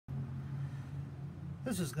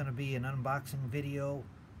This is going to be an unboxing video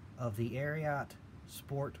of the Ariat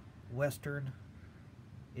Sport Western.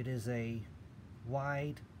 It is a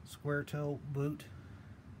wide square toe boot.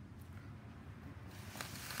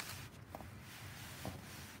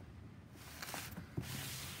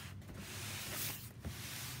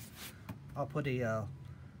 I'll put a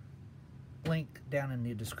link down in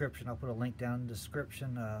the description. I'll put a link down in the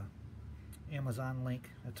description, Amazon link.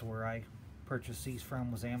 That's where I purchased these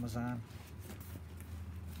from, was Amazon.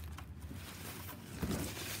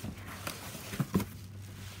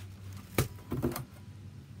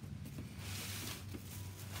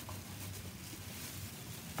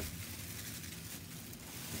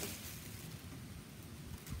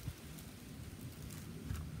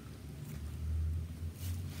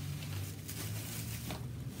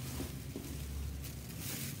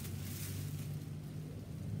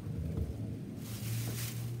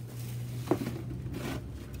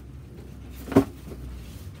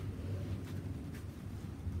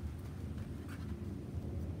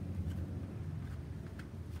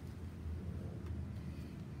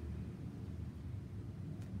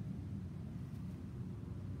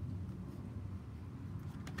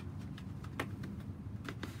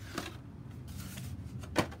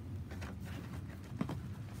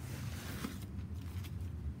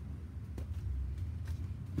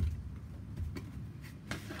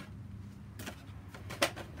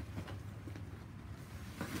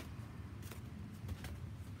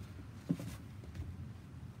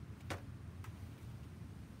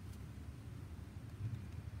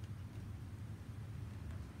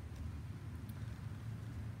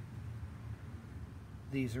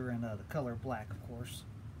 These are in the color black, of course.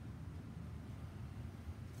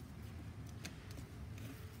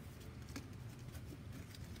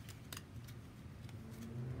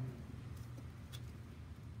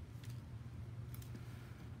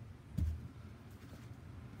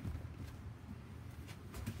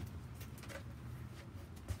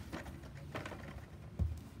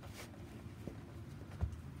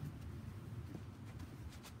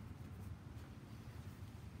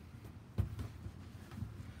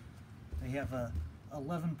 They have a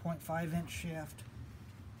 11.5 inch shaft.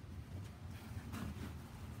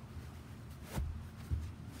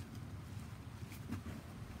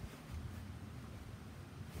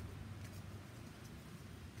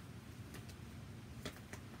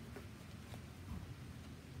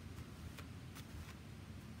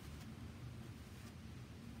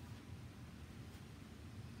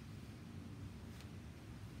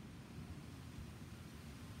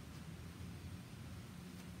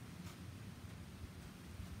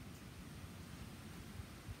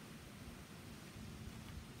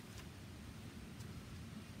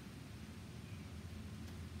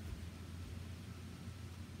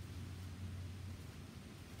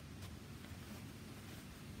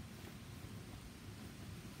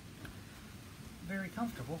 Very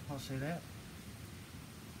comfortable, I'll say that.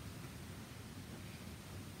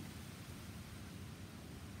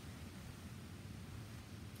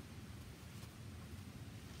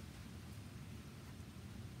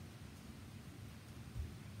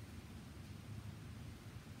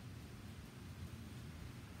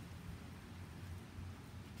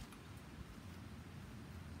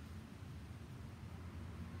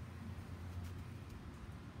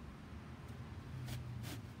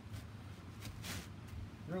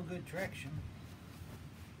 Real good traction.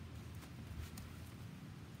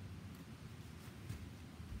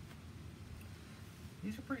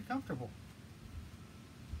 These are pretty comfortable.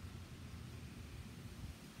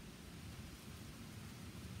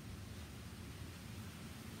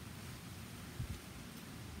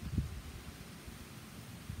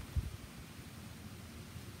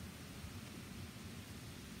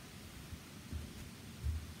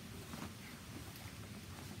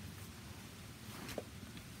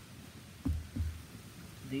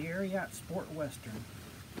 The Ariat Sport Western.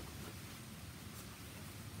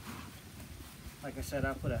 Like I said,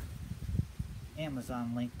 I'll put a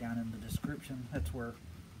Amazon link down in the description. That's where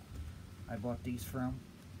I bought these from.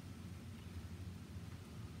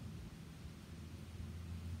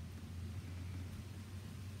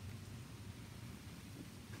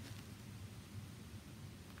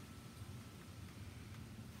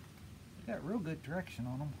 They got real good traction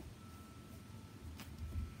on them.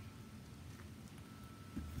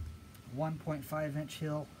 1.5 inch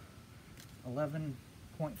heel,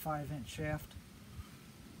 11.5 inch shaft.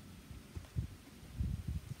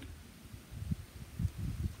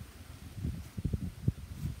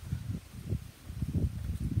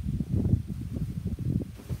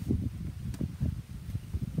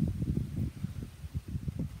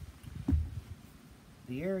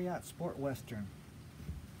 The Ariat Sport Western.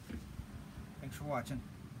 for watching.